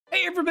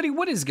Hey everybody,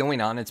 what is going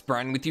on? It's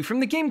Brian with you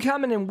from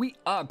TheGameCommon, and we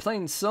are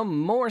playing some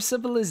more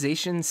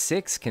Civilization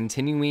 6,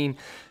 continuing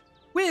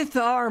with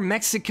our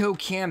Mexico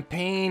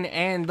campaign,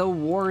 and the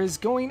war is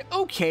going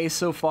okay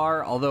so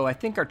far, although I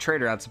think our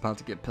trader out's about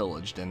to get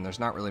pillaged, and there's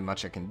not really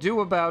much I can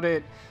do about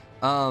it.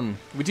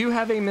 We do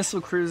have a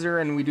missile cruiser,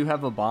 and we do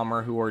have a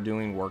bomber who are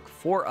doing work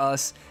for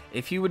us.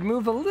 If he would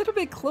move a little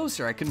bit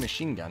closer, I could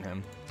machine gun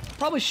him.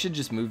 Probably should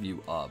just move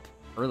you up.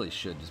 Or really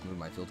should just move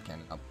my field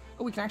cannon up.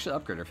 Oh, we can actually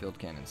upgrade our field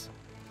cannons.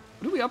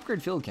 What do we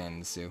upgrade field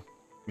cannons to?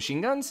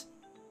 Machine guns?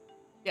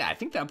 Yeah, I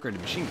think they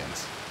upgraded machine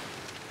guns.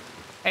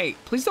 Hey,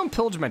 please don't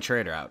pillage my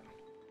trader out.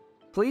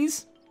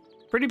 Please?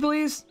 Pretty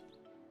please?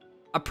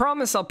 I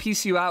promise I'll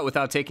piece you out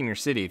without taking your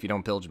city if you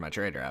don't pillage my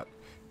trader out.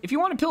 If you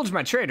want to pillage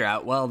my trader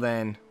out, well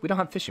then, we don't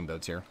have fishing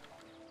boats here.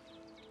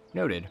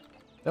 Noted.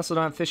 We also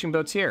don't have fishing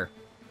boats here.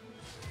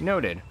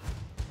 Noted.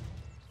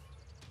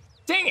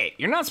 Dang it!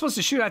 You're not supposed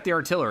to shoot at the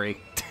artillery.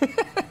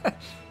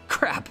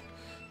 Crap.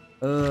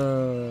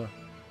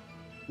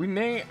 We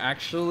may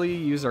actually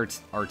use our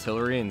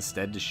artillery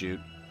instead to shoot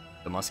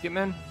the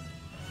musketmen.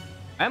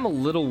 I'm a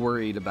little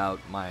worried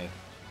about my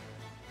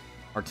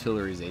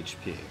artillery's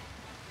HP.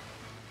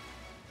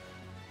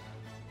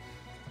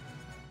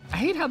 I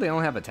hate how they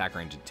only have attack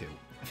range at 2.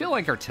 I feel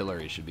like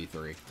artillery should be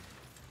 3.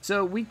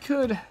 So we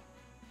could...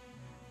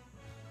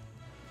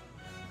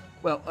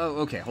 Well, oh,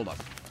 okay, hold on.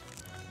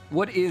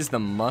 What is the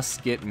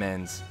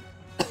musketmen's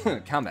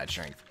combat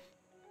strength?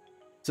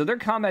 So their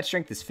combat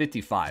strength is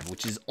 55,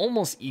 which is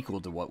almost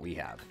equal to what we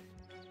have.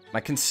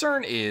 My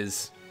concern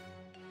is,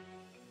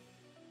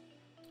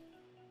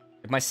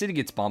 if my city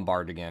gets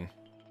bombarded again,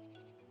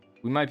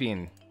 we might be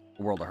in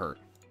a world of hurt.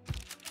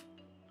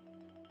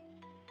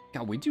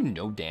 God, we do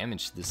no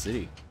damage to the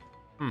city.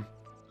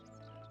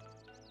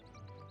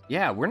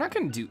 Yeah, we're not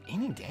going to do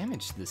any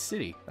damage to the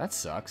city. That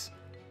sucks.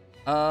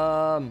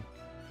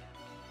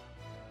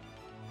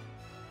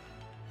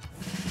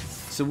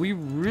 So we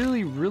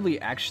really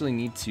actually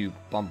need to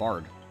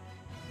bombard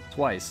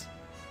twice.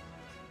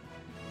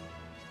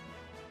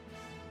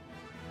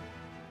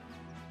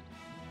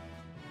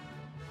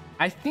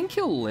 I think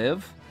he'll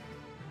live.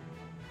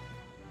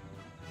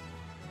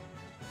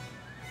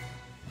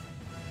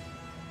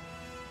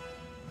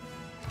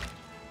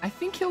 I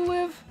think he'll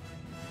live.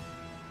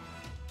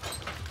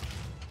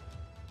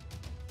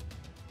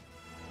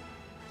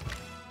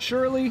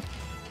 Surely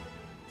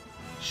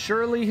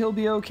he'll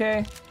be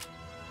okay.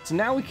 So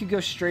now we could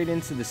go straight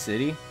into the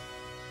city.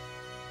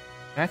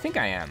 And I think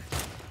I am.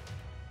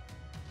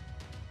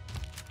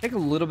 Take a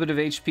little bit of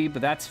HP,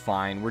 but that's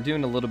fine. We're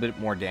doing a little bit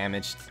more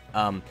damage.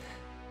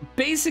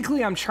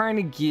 Basically, I'm trying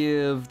to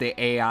give the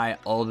AI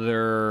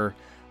other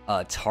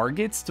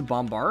targets to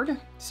bombard.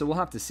 So we'll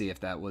have to see if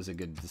that was a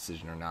good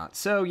decision or not.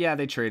 So yeah,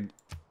 they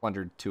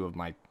plundered 2 of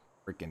my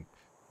freaking...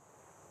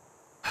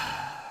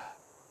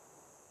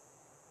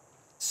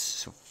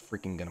 So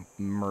freaking gonna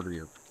murder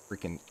your...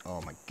 freaking,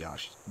 oh my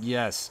gosh.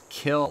 Yes,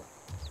 kill.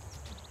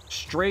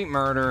 Straight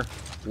murder.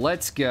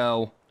 Let's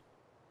go.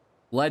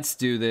 Let's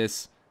do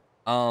this.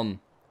 I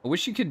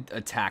wish you could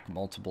attack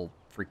multiple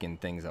freaking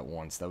things at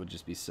once. That would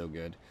just be so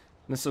good.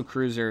 Missile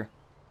cruiser.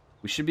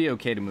 We should be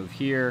okay to move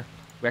here.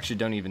 We actually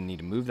don't even need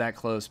to move that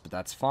close, but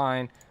that's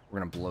fine. We're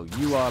gonna blow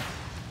you up.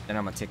 Then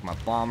I'm gonna take my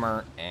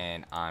bomber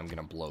and I'm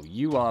gonna blow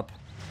you up.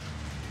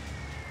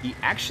 He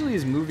actually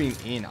is moving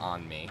in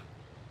on me.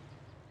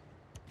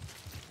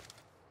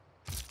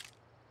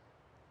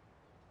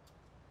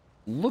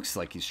 Looks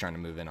like he's trying to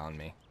move in on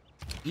me.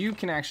 You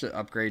can actually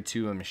upgrade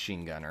to a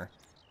machine gunner.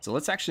 So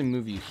let's actually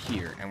move you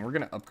here, and we're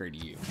going to upgrade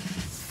you.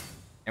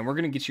 And we're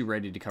going to get you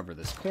ready to cover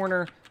this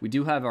corner. We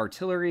do have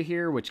artillery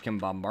here, which can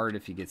bombard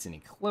if he gets any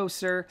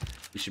closer.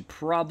 We should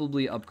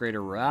probably upgrade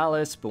a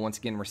Relics, but once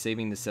again, we're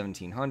saving the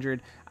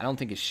 1700. I don't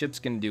think his ship's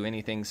going to do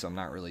anything, so I'm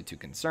not really too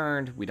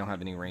concerned. We don't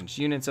have any ranged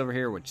units over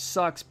here, which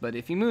sucks, but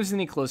if he moves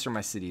any closer,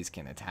 my cities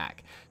can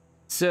attack.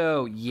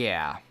 So,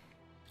 yeah.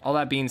 All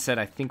that being said,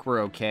 I think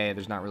we're okay.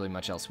 There's not really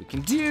much else we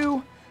can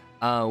do.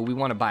 We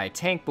want to buy a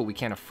tank, but we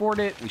can't afford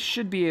it. We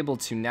should be able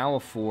to now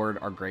afford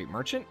our Great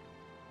Merchant.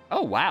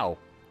 Oh, wow.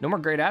 No more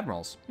Great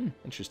Admirals.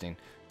 Interesting.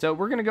 So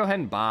we're going to go ahead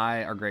and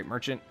buy our Great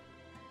Merchant.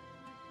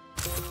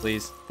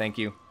 Please. Thank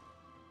you.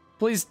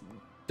 Please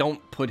don't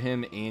put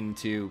him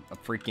into a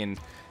freaking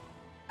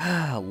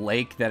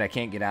lake that I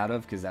can't get out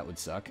of, because that would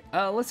suck.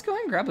 Let's go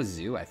ahead and grab a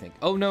zoo, I think.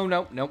 Oh, no,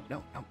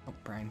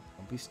 Brian.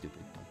 Don't be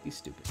stupid. Don't be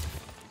stupid.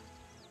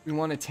 We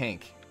want a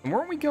tank. And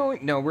weren't we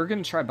going? No, we're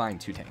going to try buying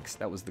 2 tanks.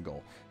 That was the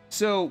goal.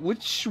 So,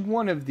 which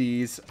one of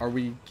these are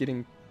we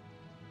getting?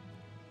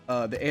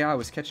 The AI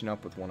was catching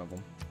up with one of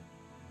them.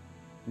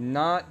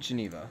 Not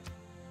Geneva.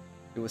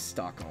 It was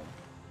Stockholm.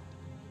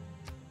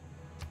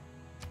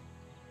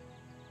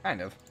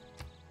 Kind of.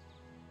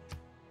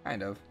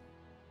 Kind of.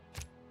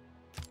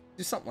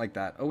 Do something like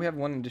that. Oh, we have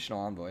 1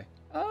 additional envoy.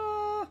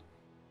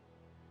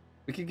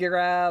 We could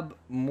grab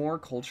more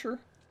culture.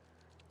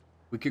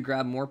 We could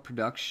grab more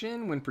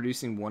production when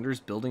producing wonders,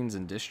 buildings,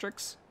 and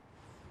districts.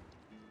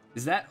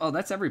 Is that... Oh,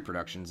 that's every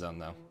production zone,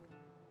 though.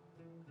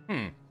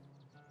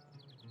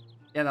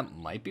 Yeah, that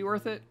might be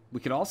worth it. We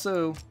could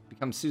also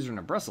become suzerain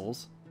of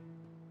Brussels.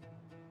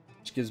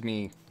 Which gives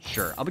me...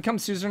 Sure, I'll become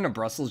suzerain of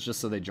Brussels just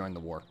so they join the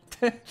war.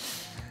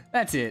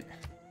 That's it.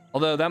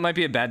 Although, that might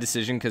be a bad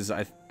decision because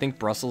I think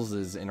Brussels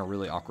is in a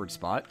really awkward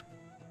spot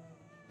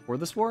for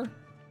this war.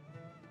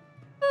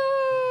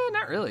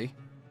 Not really.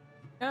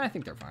 Yeah, I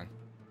think they're fine.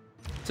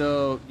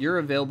 So, you're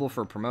available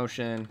for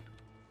promotion.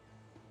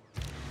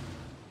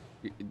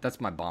 That's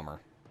my bomber.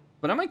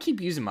 But I might keep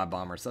using my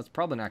bomber, so that's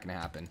probably not going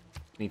to happen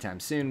anytime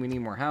soon. We need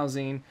more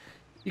housing.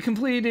 You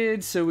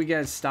completed, so we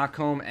got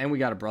Stockholm and we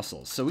got a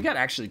Brussels. So we got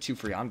actually 2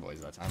 free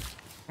envoys that time.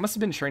 I must have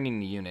been training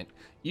the unit.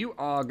 You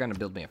are going to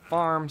build me a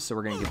farm, so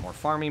we're going to get more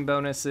farming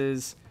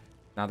bonuses.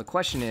 Now the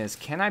question is,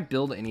 can I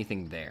build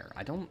anything there?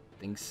 I don't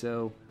think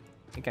so.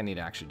 I think I need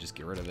to actually just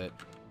get rid of it.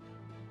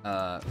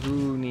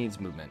 Who needs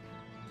movement?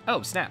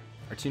 Oh, snap.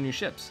 Our 2 new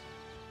ships.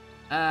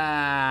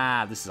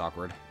 This is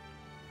awkward.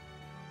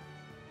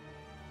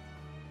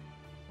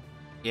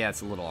 Yeah,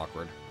 it's a little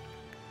awkward.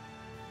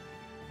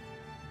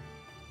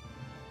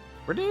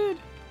 Where did...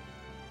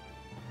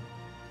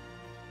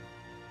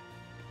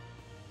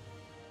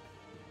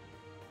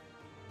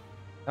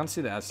 I don't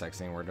see the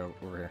Aztecs anywhere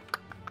over here.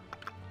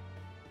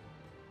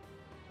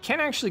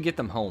 Can't actually get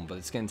them home, but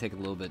it's going to take a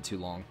little bit too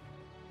long.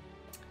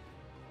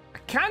 I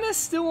kind of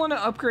still want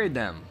to upgrade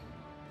them.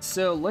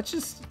 So let's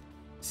just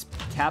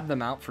tab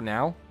them out for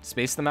now.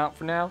 Space them out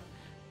for now.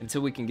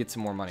 Until we can get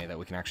some more money that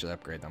we can actually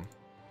upgrade them.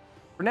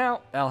 For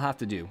now, that'll have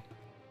to do.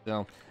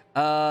 So,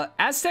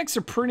 Aztecs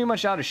are pretty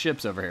much out of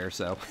ships over here,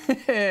 so.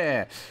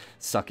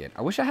 Suck it.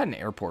 I wish I had an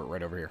airport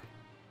right over here.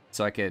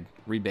 So I could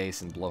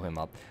rebase and blow him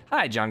up.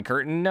 Hi, John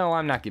Curtin. No,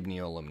 I'm not giving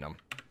you aluminum.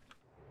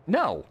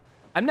 No,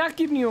 I'm not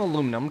giving you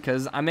aluminum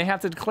because I may have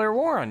to declare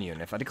war on you.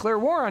 And if I declare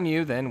war on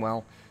you, then,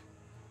 well...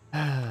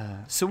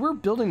 so we're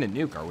building a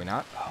nuke, are we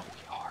not? Oh, we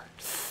are.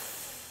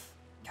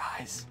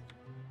 Guys,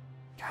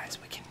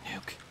 we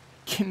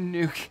can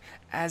nuke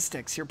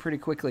Aztecs here pretty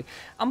quickly.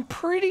 I'm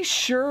pretty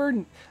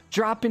sure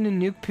dropping a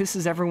nuke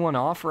pisses everyone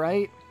off,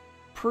 right?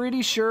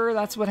 Pretty sure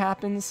that's what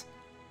happens.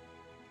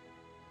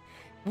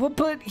 Well,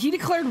 but he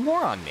declared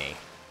war on me.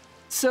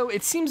 So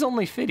it seems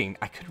only fitting.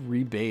 I could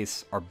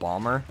rebase our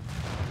bomber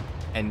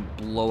and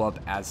blow up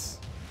as...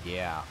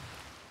 Yeah.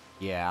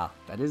 Yeah,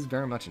 that is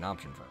very much an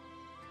option for him.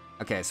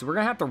 Okay, so we're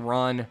going to have to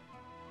run...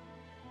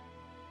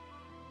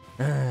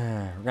 we're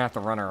going to have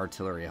to run our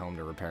artillery home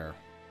to repair.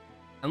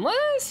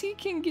 Unless he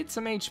can get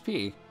some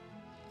HP.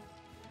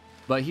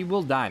 But he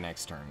will die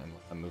next turn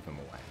unless I move him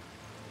away.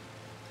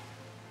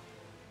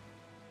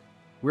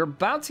 We're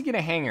about to get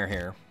a hangar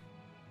here.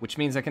 Which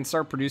means I can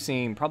start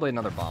producing probably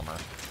another bomber.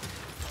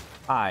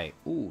 Hi.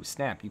 Ooh,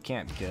 snap. You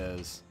can't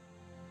because...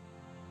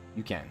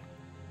 You can.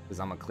 Because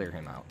I'm going to clear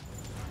him out.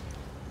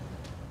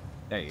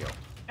 There you go.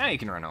 Now you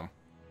can run home.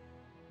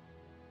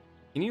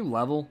 Can you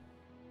level?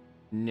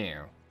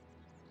 No.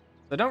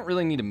 I don't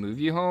really need to move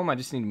you home. I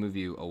just need to move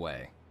you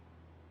away.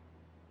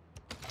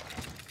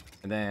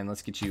 And then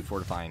let's get you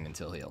fortifying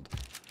until healed.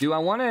 Do I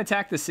want to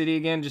attack the city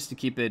again just to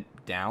keep it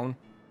down?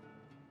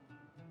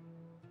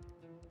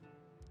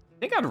 I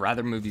think I'd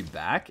rather move you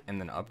back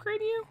and then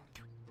upgrade you.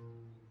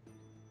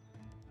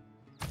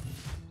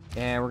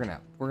 Yeah, we're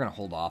gonna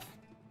hold off.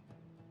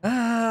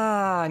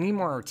 I need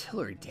more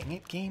artillery. Dang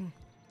it, game.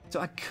 So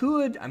I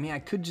could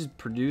just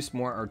produce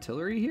more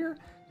artillery here.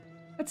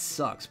 That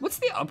sucks. What's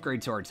the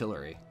upgrade to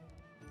artillery?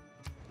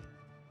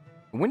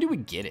 When do we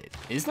get it?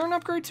 Is there an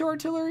upgrade to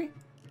artillery?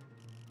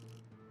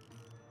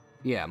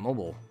 Yeah,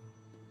 mobile.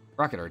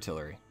 Rocket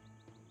artillery.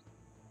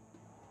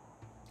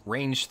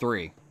 Range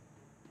 3.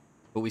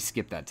 But we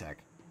skipped that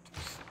tech.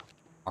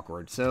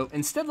 Awkward. So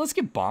instead, let's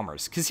get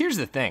bombers. Because here's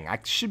the thing. I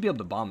should be able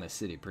to bomb this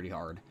city pretty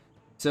hard.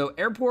 So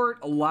airport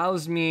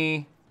allows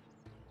me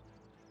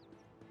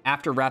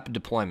after rapid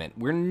deployment.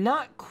 We're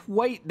not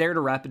quite there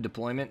to rapid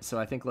deployment. So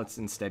I think let's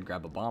instead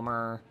grab a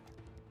bomber.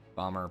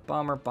 Bomber,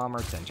 bomber, bomber.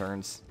 10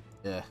 turns.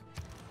 Ugh.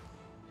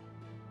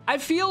 I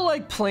feel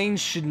like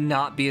planes should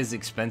not be as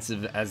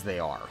expensive as they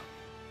are.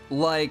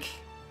 Like,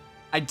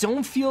 I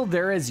don't feel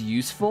they're as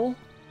useful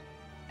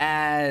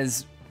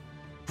as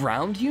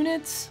ground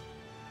units.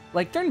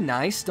 Like, they're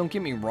nice, don't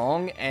get me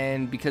wrong,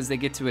 and because they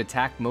get to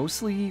attack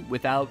mostly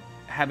without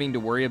having to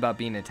worry about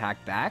being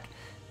attacked back,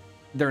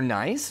 they're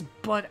nice,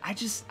 but I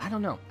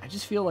don't know. I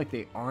just feel like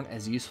they aren't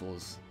as useful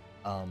as,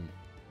 let's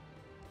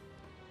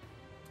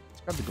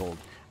grab the gold.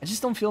 I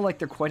just don't feel like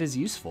they're quite as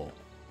useful.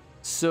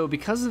 So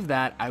because of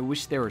that, I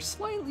wish they were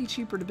slightly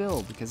cheaper to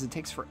build because it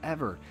takes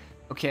forever.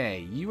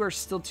 Okay, you are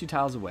still 2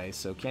 tiles away,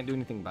 so can't do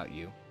anything about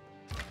you.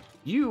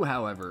 You,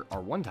 however,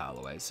 are 1 tile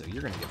away, so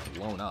you're gonna get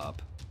blown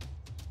up.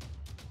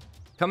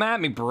 Come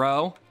at me,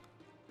 bro.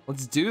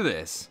 Let's do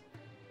this.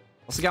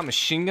 Also got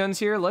machine guns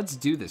here. Let's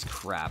do this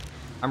crap.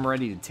 I'm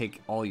ready to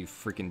take all you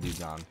freaking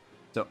dudes on.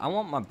 So I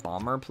want my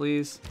bomber,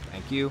 please.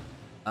 Thank you.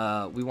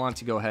 We want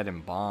to go ahead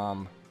and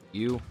bomb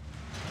you.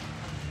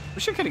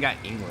 Wish I could have got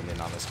England in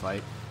on this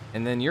fight.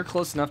 And then you're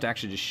close enough to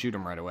actually just shoot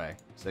him right away.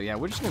 So yeah,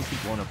 we're just gonna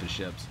keep blowing up his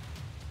ships.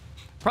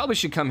 Probably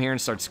should come here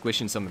and start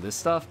squishing some of this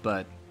stuff,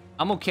 but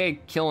I'm okay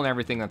killing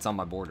everything that's on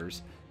my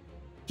borders.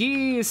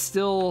 He is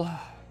still...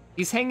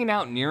 He's hanging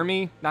out near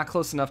me, not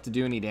close enough to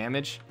do any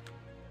damage.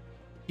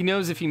 He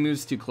knows if he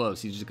moves too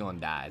close, he's just going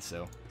to die,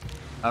 so...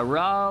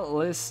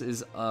 Relics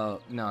is,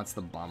 no, it's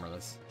the bomber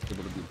that's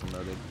able to be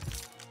promoted.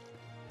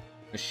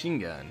 Machine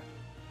gun.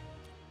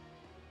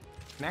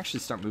 I can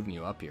actually start moving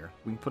you up here.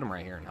 We can put him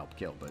right here and help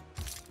kill, but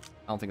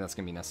I don't think that's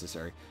going to be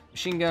necessary.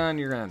 Machine gun,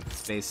 you're going to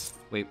space,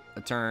 wait,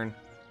 a turn.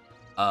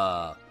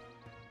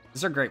 This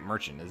is our great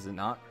merchant, is it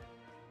not?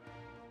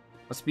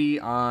 Must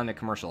be on a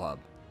commercial hub.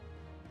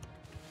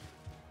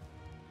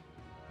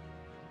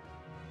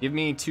 Give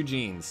me 2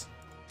 jeans.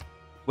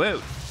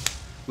 Whoa.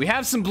 We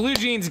have some blue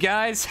jeans,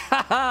 guys.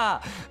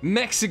 Haha.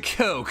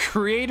 Mexico,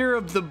 creator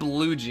of the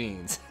blue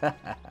jeans.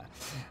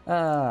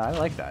 I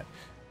like that.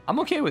 I'm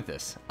okay with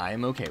this. I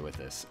am okay with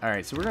this. All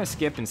right, so we're going to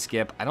skip and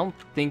skip. I don't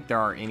think there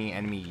are any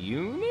enemy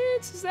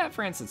units. Is that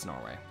France? It's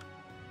Norway.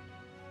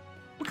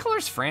 What color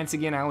is France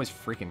again? I always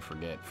freaking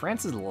forget.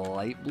 France is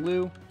light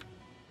blue.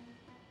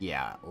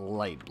 Yeah,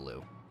 light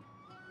blue.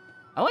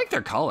 I like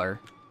their color.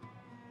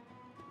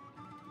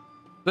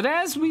 But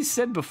as we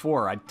said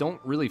before, I don't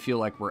really feel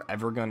like we're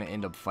ever going to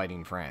end up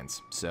fighting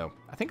France. So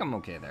I think I'm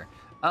okay there.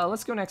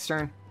 Let's go next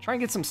turn. Try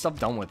and get some stuff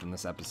done with in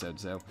this episode.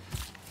 So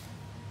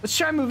let's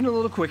try moving a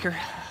little quicker.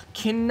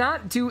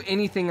 Cannot do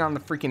anything on the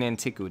freaking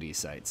antiquity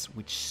sites,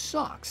 which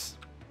sucks.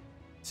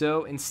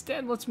 So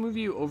instead, let's move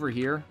you over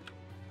here.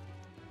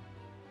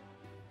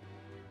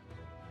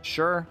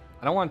 Sure,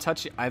 I don't want to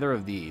touch either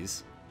of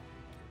these,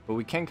 but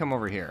we can come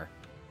over here.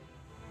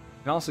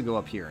 We can also go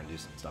up here and do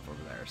some stuff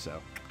over there.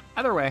 So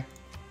either way.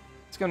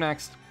 Let's go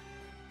next.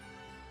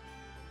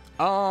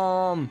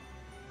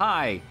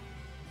 Hi.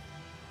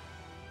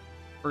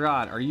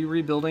 Forgot, are you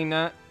rebuilding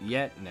that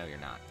yet? No, you're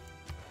not.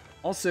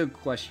 Also,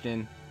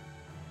 question.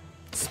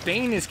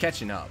 Spain is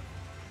catching up.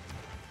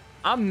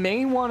 I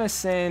may want to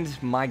send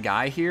my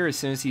guy here as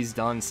soon as he's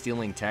done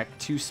stealing tech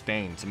to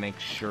Spain to make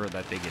sure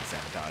that they get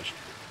sabotaged.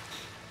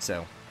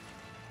 So,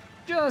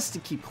 just to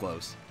keep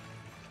close.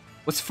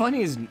 What's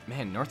funny is,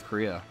 man, North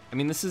Korea. I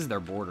mean, this is their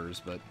borders,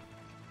 but...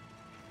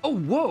 Oh,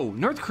 whoa!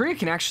 North Korea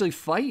can actually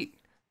fight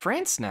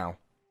France now.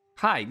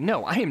 Hi,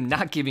 no, I am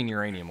not giving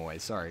uranium away,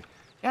 sorry.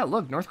 Yeah,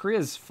 look, North Korea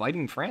is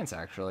fighting France,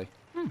 actually.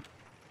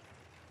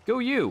 Go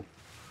you.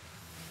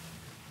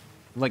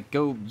 Like,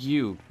 go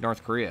you,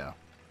 North Korea.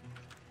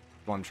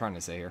 What I'm trying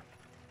to say here.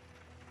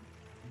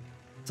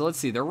 So let's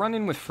see, they're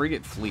running with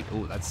frigate fleet.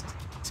 Oh, that's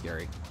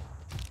scary.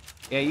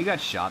 Yeah, you got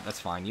shot,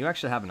 that's fine. You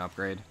actually have an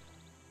upgrade.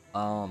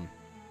 I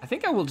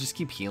think I will just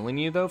keep healing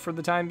you, though, for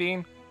the time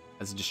being,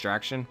 as a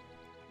distraction.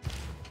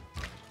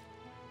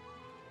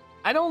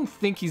 I don't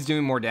think he's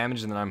doing more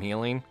damage than I'm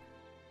healing.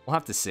 We'll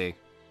have to see.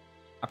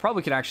 I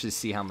probably could actually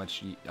see how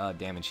much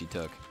damage he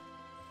took.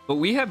 But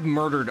we have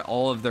murdered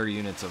all of their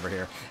units over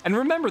here. And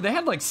remember, they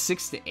had like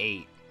 6 to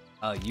 8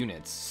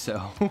 units.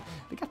 So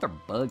they got their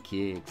butt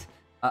kicked.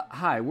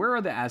 Hi, where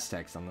are the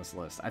Aztecs on this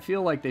list? I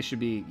feel like they should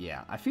be,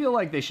 yeah, I feel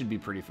like they should be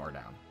pretty far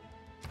down.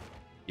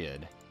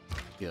 Good.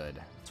 Good.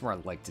 That's where I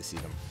like to see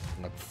them.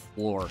 On the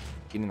floor,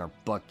 getting their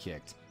butt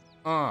kicked.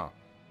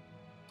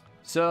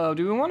 So,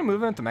 do we want to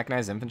move into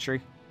mechanized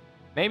infantry?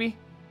 Maybe?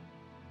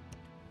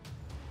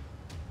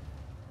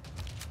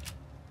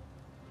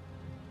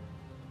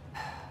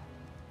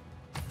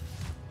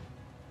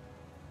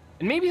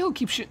 And maybe he'll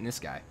keep shooting this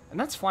guy. And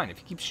that's fine. If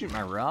he keeps shooting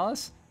my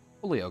Relics,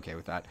 totally okay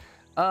with that.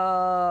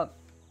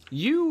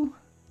 You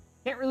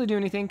can't really do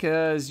anything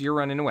because you're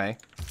running away.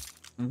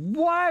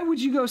 Why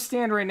would you go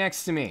stand right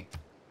next to me?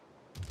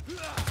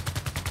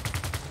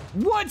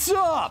 What's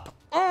up?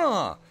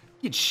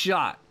 Get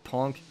shot,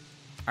 punk.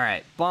 All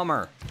right,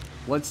 bomber.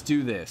 Let's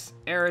do this.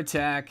 Air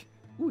attack.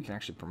 Ooh, we can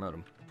actually promote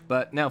him.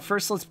 But now,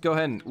 first, let's go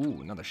ahead and...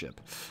 Ooh, another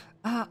ship.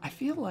 I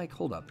feel like...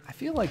 Hold up. I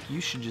feel like you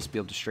should just be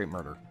able to straight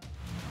murder.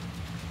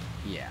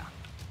 Yeah.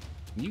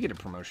 You get a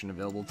promotion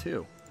available,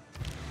 too.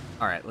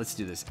 All right, let's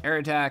do this. Air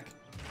attack.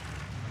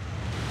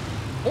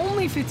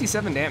 Only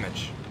 57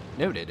 damage.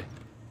 Noted.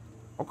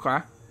 Okay.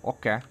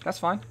 Okay. That's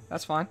fine.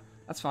 That's fine.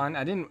 That's fine.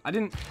 I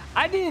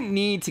didn't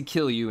need to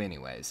kill you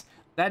anyways.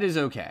 That is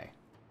okay.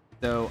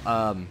 So,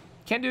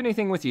 can't do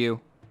anything with you.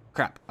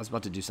 Crap, I was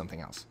about to do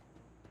something else.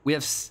 We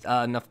have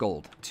enough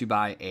gold to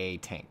buy a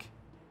tank.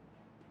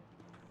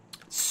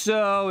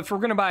 So, if we're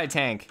going to buy a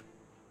tank,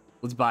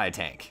 let's buy a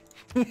tank.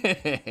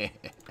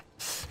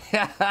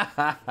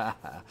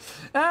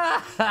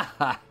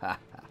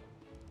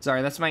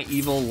 Sorry, that's my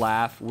evil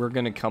laugh. We're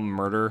going to come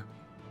murder.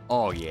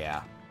 Oh,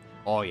 yeah.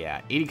 Oh,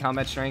 yeah. 80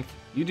 combat strength.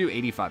 You do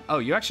 85. Oh,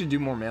 you actually do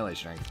more melee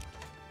strength.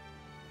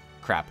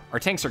 Crap. Our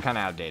tanks are kind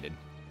of outdated.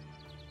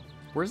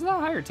 Where's the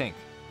higher tank?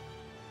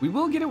 We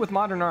will get it with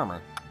modern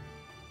armor.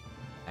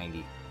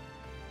 90.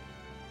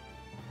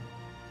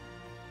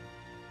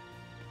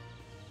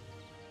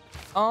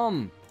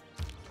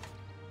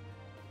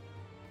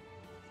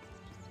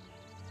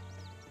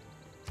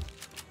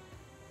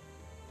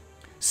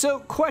 So,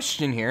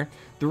 question here.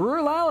 The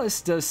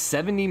Relics does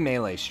 70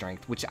 melee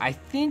strength, which I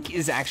think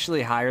is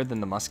actually higher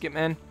than the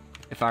Musketmen,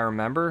 if I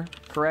remember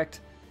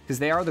correct. Because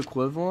they are the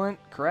equivalent,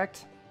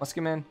 correct?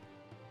 Musketmen?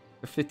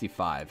 They're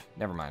 55.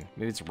 Never mind.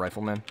 Maybe it's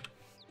rifleman.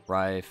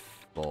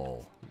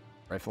 Rifle.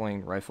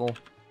 Rifling. Rifle.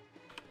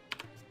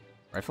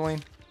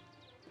 Rifling?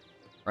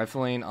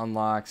 Rifling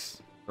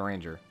unlocks the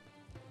ranger.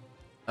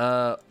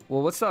 Well,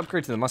 what's the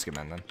upgrade to the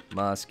musketmen then?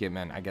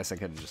 Musketmen. I guess I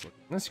could have just looked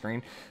on the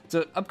screen.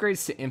 So it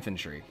upgrades to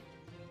infantry.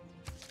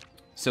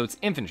 So it's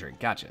infantry.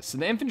 Gotcha. So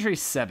the infantry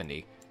is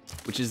 70,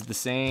 which is the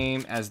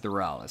same as the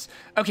Relics.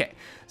 Okay,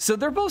 so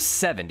they're both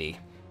 70.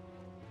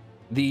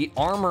 The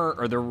armor,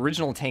 or the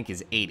original tank,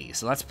 is 80,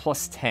 so that's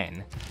plus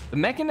 10. The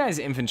mechanized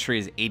infantry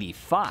is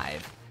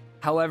 85.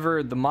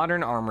 However, the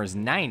modern armor is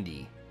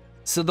 90.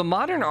 So the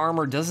modern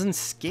armor doesn't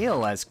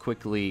scale as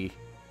quickly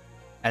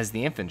as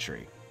the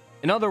infantry.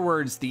 In other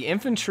words, the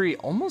infantry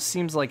almost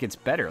seems like it's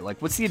better.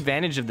 Like, what's the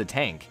advantage of the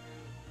tank?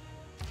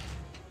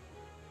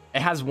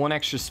 It has 1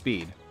 extra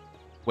speed.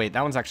 Wait,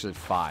 that one's actually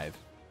 5.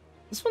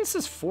 This one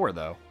says 4,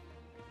 though.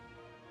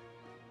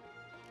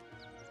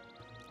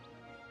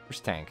 Where's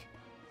tank?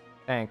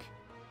 Tank.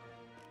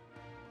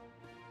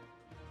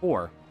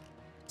 4.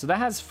 So that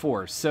has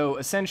 4. So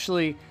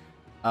essentially,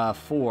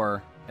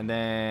 4, and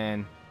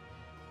then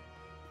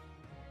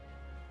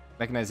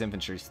mechanized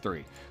infantry is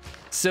 3.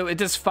 So it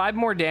does 5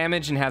 more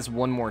damage and has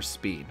 1 more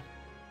speed.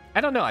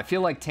 I don't know. I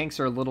feel like tanks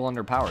are a little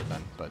underpowered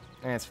then, but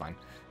it's fine.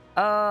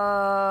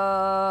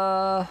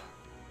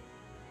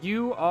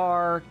 You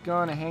are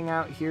gonna hang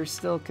out here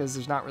still because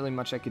there's not really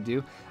much I could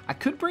do. I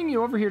could bring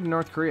you over here to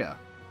North Korea.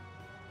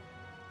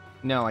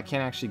 No, I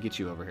can't actually get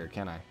you over here,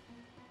 can I?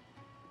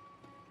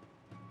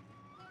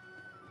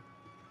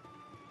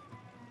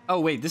 Oh,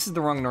 wait, this is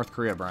the wrong North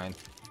Korea, Brian.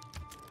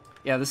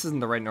 Yeah, this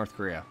isn't the right North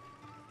Korea.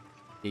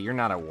 Yeah, you're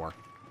not at war.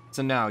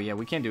 So no, yeah,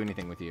 we can't do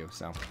anything with you,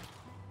 so.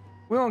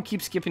 We won't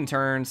keep skipping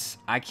turns.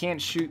 I can't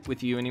shoot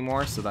with you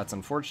anymore, so that's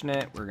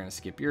unfortunate. We're gonna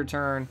skip your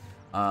turn.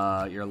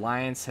 Your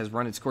alliance has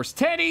run its course.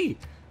 Teddy!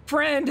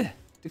 Friend!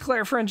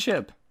 Declare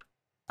friendship.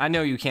 I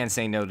know you can't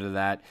say no to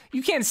that.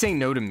 You can't say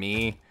no to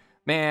me.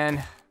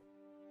 Man.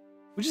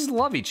 We just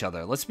love each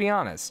other, let's be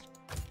honest.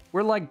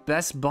 We're like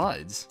best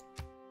buds.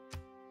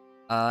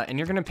 And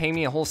you're gonna pay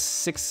me a whole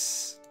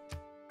 6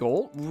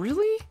 gold?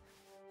 Really?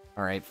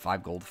 Alright,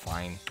 5 gold,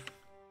 fine.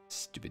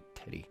 Stupid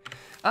Teddy.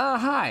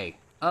 Hi.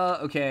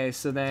 Okay,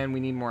 so then we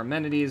need more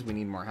amenities, we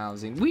need more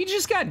housing. We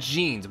just got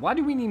jeans. Why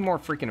do we need more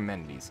freaking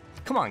amenities?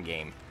 Come on,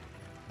 game.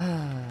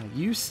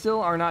 You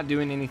still are not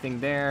doing anything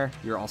there.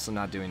 You're also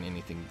not doing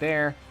anything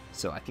there.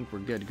 So I think we're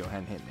good to go ahead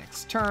and hit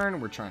next turn.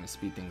 We're trying to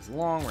speed things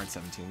along. We're at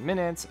 17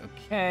 minutes.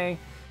 Okay.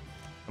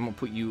 I'm going to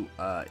put you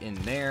in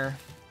there.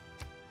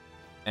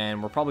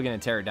 And we're probably going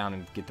to tear it down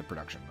and get the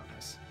production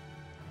bonus.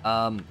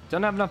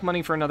 Don't have enough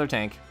money for another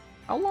tank.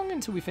 How long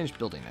until we finish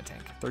building that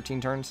tank? 13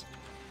 turns?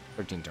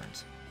 13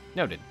 turns.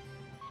 Noted.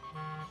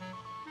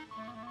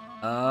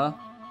 Are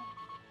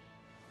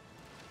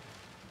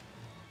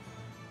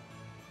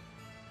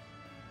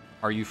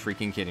you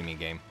freaking kidding me,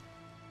 game?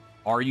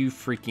 Are you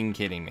freaking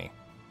kidding me?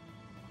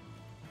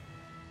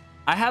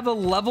 I have a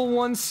level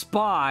 1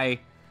 spy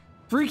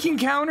freaking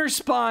counter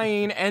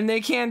spying and they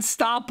can't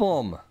stop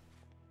him.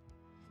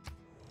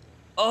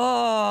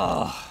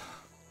 Oh.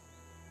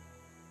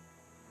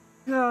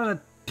 God, it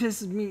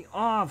pisses me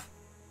off.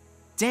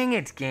 Dang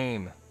it,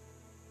 game.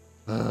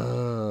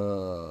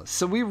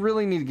 So we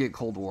really need to get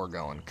Cold War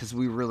going because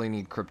we really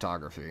need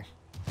cryptography.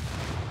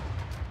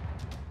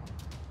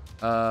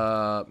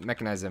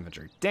 Mechanized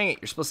infantry. Dang it,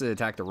 you're supposed to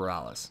attack the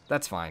Relics.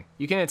 That's fine.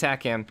 You can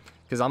attack him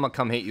because I'm gonna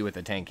come hit you with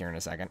a tank here in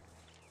a second.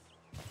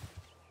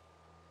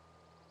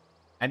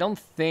 I don't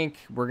think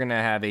we're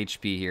gonna have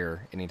HP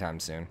here anytime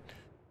soon.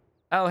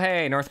 Oh,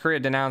 hey, North Korea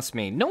denounced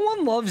me. No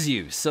one loves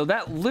you, so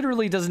that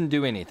literally doesn't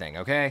do anything,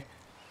 okay?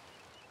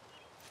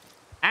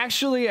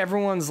 Actually,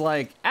 everyone's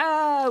like,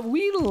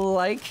 we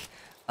like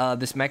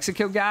this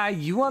Mexico guy.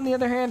 You, on the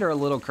other hand, are a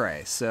little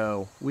cray,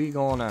 so we're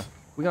gonna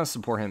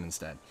support him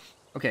instead.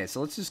 Okay,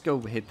 so let's just go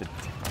hit the...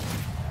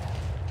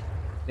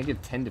 They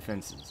get 10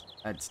 defenses.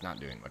 That's not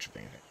doing much of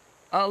anything.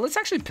 Let's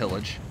actually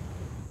pillage.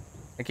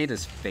 Okay,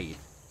 does faith.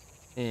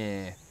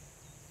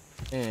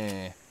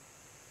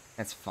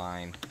 That's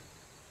fine.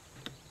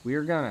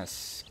 We're gonna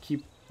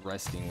keep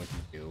resting with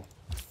you.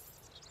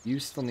 You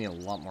still need a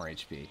lot more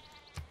HP.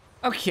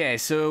 Okay,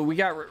 so we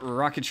got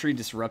rocketry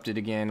disrupted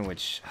again,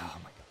 which... Oh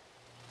my god.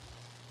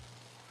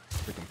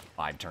 Freaking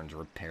 5 turns to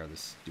repair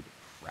this stupid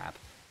crap.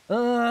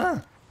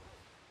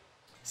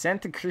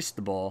 Santa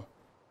Cristobal.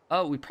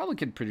 Oh, we probably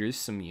could produce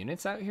some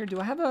units out here. Do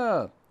I have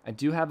a... I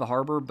do have a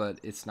harbor, but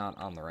it's not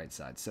on the right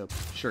side. So,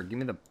 sure, give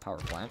me the power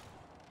plant.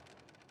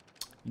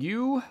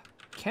 You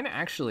can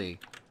actually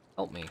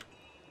help me.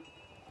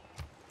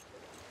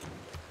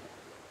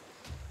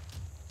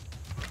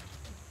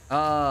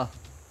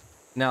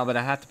 No, but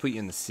I have to put you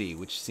in the sea,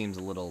 which seems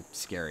a little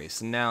scary.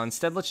 So now,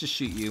 instead, let's just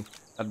shoot you.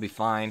 That'll be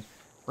fine.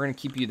 We're gonna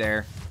keep you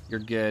there. You're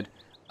good.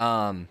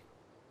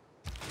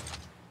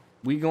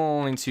 We're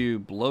going to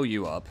blow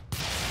you up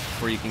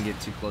before you can get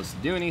too close to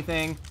do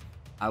anything.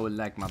 I would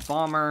like my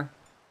bomber.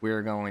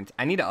 We're going to...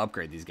 I need to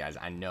upgrade these guys,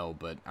 I know,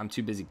 but I'm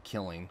too busy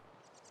killing.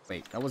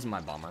 Wait, that wasn't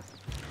my bomber.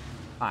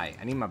 Hi,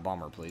 I need my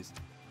bomber, please.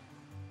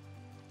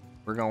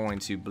 We're going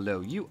to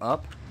blow you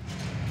up.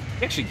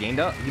 He actually gained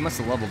up. He must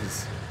have leveled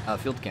his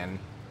field cannon.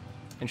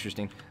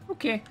 Interesting.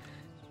 Okay.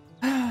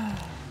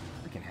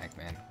 Freaking heck,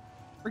 man.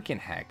 Freaking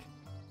heck.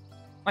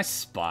 My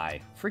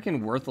spy.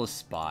 Freaking worthless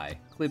spy.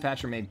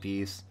 Cleopatra made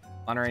peace.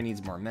 Monterey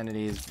needs more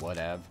amenities.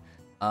 Whatever.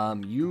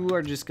 You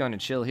are just going to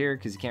chill here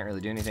because you can't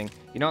really do anything.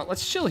 You know what?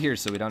 Let's chill here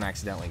so we don't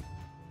accidentally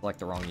select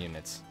the wrong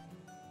units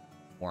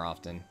more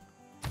often.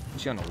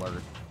 Put you on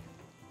alert.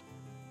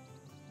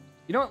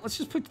 You know what? Let's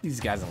just put these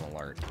guys on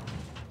alert.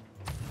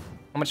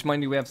 How much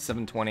money do we have?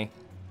 720.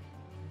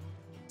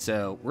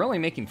 So we're only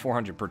making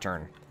 400 per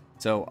turn.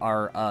 So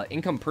our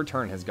income per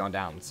turn has gone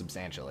down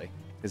substantially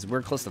because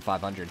we're close to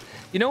 500.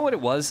 You know what it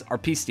was? Our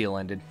peace deal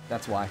ended.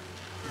 That's why.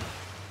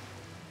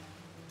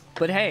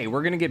 But hey,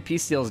 we're going to get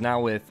peace deals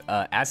now with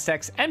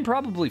Aztecs and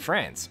probably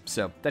France.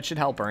 So that should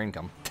help our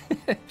income.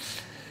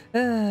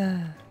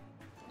 God,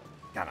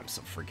 I'm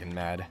so freaking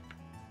mad.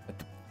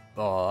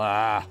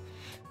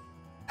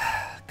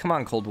 Come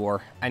on, Cold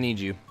War. I need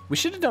you. We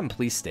should have done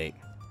police state.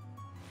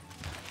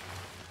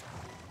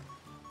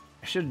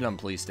 I should have done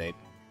police state.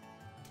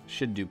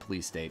 Should do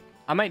police state.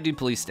 I might do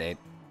police state.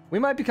 We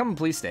might become a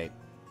police state.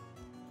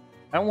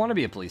 I don't want to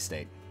be a police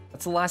state.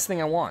 That's the last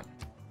thing I want.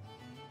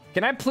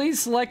 Can I please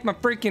select my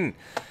freaking...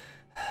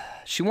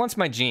 She wants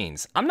my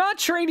jeans. I'm not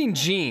trading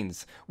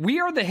jeans. We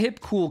are the hip,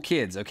 cool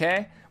kids,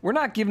 okay? We're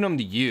not giving them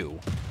to you.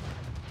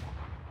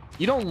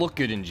 You don't look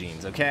good in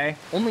jeans, okay?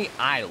 Only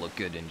I look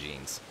good in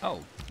jeans. Oh,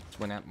 just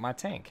went after my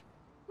tank.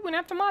 You went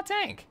after my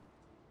tank.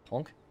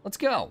 Punk. Let's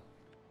go.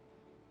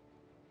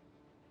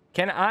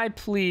 Can I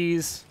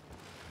please...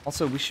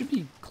 Also, we should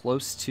be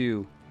close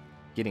to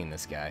getting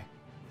this guy.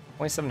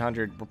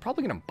 2,700. We're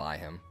probably going to buy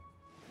him.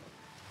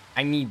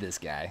 I need this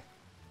guy.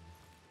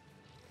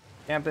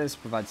 Campus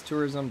provides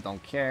tourism.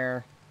 Don't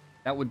care.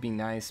 That would be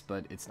nice,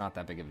 but it's not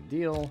that big of a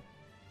deal.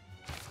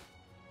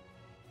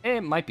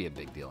 It might be a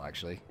big deal,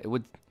 actually. It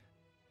would...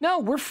 No,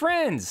 we're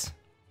friends.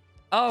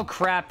 Oh,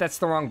 crap. That's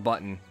the wrong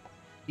button.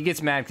 He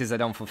gets mad because I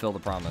don't fulfill the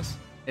promise.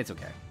 It's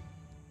okay.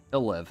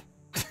 He'll live.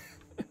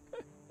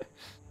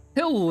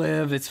 He'll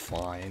live. It's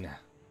fine.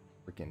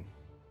 Freaking.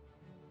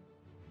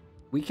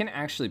 We can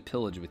actually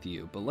pillage with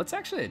you, but let's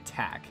actually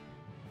attack.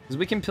 Because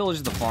we can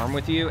pillage the farm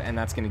with you, and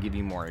that's going to give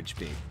you more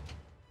HP.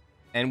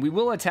 And we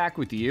will attack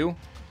with you,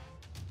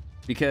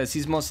 because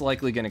he's most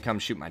likely going to come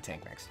shoot my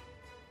tank next.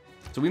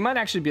 So we might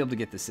actually be able to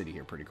get the city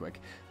here pretty quick.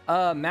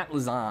 Matt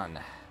Lazan.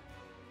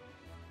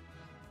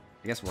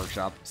 I guess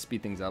workshop.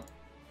 Speed things up.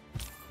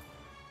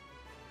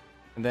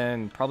 And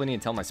then probably need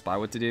to tell my spy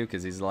what to do,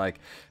 because he's like,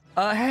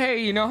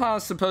 hey, you know how I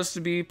was supposed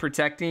to be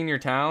protecting your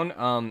town?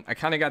 I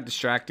kind of got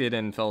distracted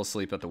and fell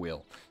asleep at the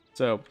wheel.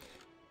 So,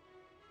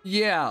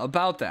 yeah,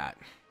 about that.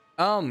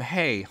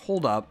 Hey,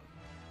 hold up.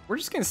 We're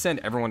just going to send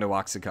everyone to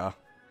Oaxaca.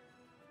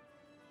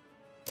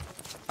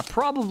 I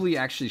probably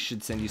actually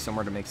should send you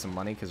somewhere to make some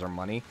money, because our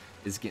money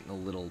is getting a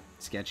little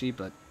sketchy,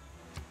 but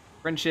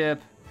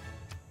friendship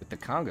with the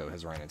Congo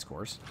has run its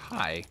course.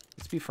 Hi,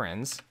 let's be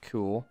friends.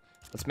 Cool.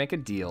 Let's make a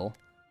deal.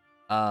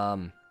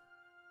 Let's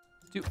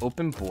do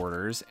open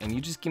borders, and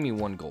you just give me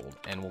 1 gold,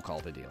 and we'll call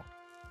it a deal.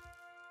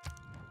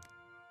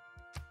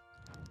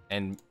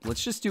 And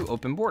let's just do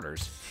open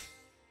borders.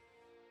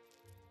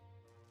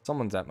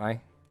 Someone's at my...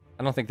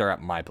 I don't think they're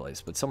at my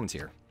place, but someone's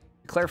here.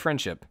 Declare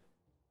friendship.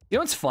 You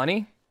know what's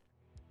funny?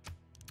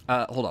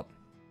 Hold up.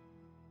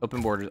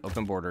 Open borders,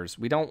 open borders.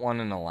 We don't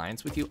want an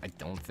alliance with you, I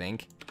don't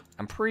think.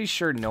 I'm pretty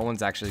sure no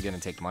one's actually going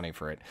to take money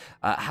for it.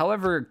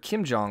 However,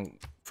 Kim Jong,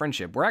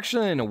 friendship. We're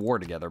actually in a war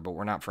together, but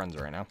we're not friends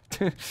right now.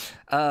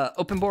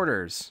 Open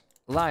borders.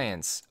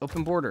 Alliance.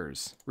 Open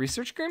borders.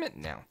 Research agreement?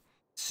 No.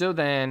 So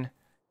then,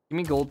 give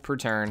me gold per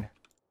turn.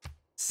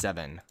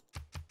 7.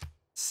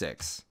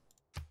 6.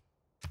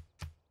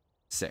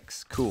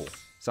 6. Cool.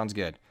 Sounds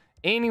good.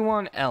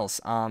 Anyone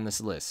else on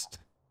this list?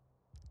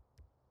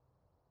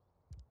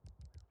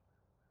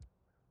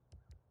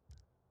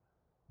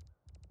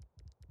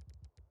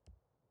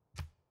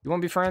 You want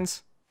to be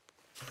friends?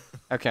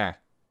 Okay.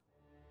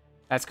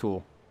 That's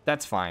cool.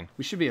 That's fine.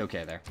 We should be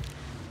okay there.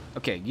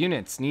 Okay,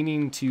 units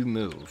needing to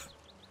move.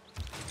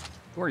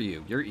 Who are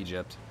you? You're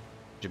Egypt.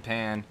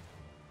 Japan.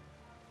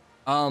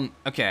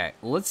 Okay,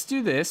 let's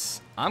do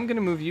this. I'm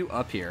gonna move you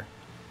up here.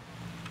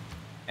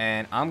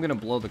 And I'm gonna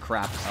blow the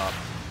crap up.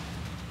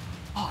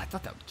 Oh, I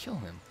thought that would kill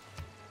him.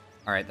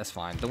 Alright, that's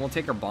fine. Then we'll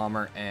take our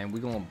bomber and we're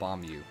gonna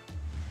bomb you.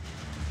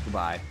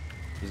 Goodbye.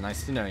 It was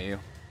nice to know you.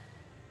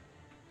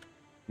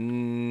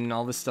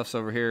 All this stuff's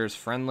over here is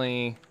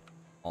friendly.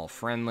 All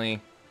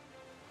friendly.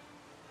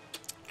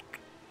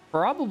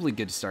 Probably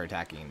good to start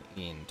attacking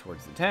in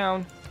towards the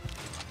town.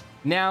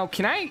 Now,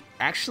 can I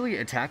actually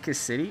attack his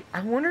city?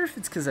 I wonder if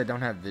it's because I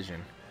don't have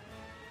vision.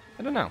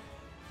 I don't know.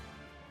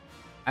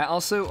 I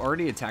also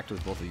already attacked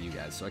with both of you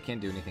guys, so I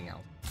can't do anything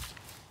else.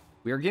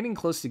 We are getting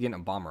close to getting a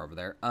bomber over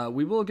there.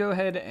 We will go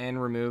ahead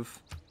and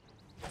remove.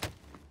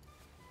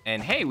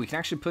 And hey, we can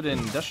actually put an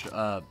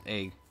industrial,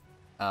 a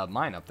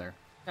mine up there.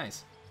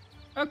 Nice.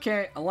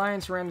 Okay,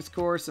 Alliance ran its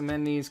course,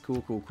 amend these.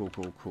 Cool, cool, cool,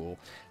 cool, cool.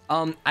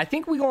 I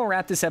think we're going to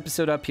wrap this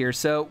episode up here.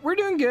 So we're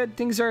doing good.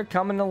 Things are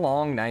coming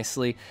along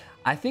nicely.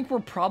 I think we're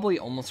probably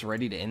almost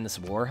ready to end this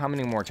war. How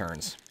many more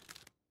turns?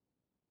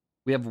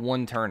 We have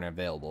 1 turn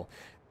available.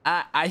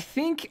 I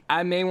think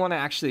I may want to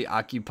actually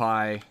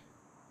occupy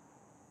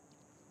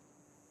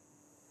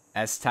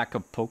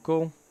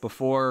Azcapotzalco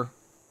before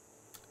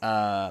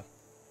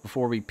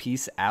we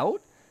peace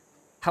out.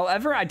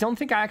 However, I don't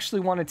think I actually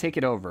want to take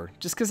it over,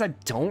 just because I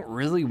don't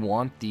really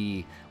want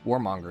the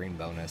warmongering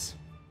bonus.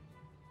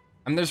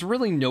 I mean, there's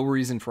really no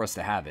reason for us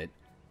to have it.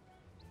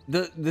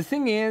 The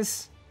thing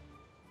is,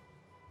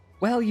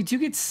 well, you do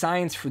get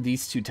science for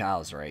these 2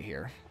 tiles right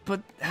here,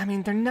 but I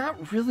mean, they're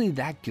not really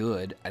that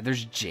good.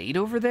 There's jade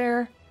over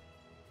there,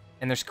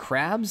 and there's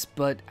crabs,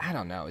 but I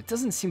don't know. It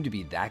doesn't seem to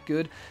be that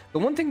good. The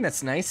one thing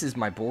that's nice is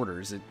my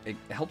borders. It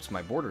helps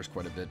my borders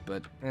quite a bit,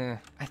 but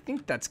I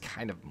think that's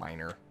kind of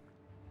minor.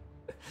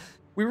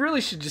 We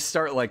really should just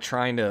start, like,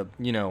 trying to,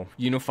 you know,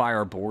 unify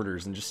our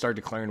borders and just start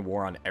declaring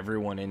war on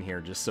everyone in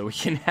here just so we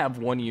can have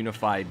one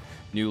unified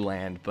new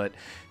land. But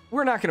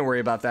we're not going to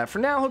worry about that. For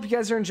now, hope you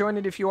guys are enjoying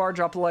it. If you are,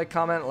 drop a like,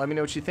 comment, let me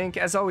know what you think.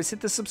 As always,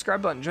 hit the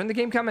subscribe button, join the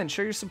game comment,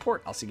 show your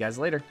support. I'll see you guys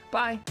later.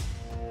 Bye.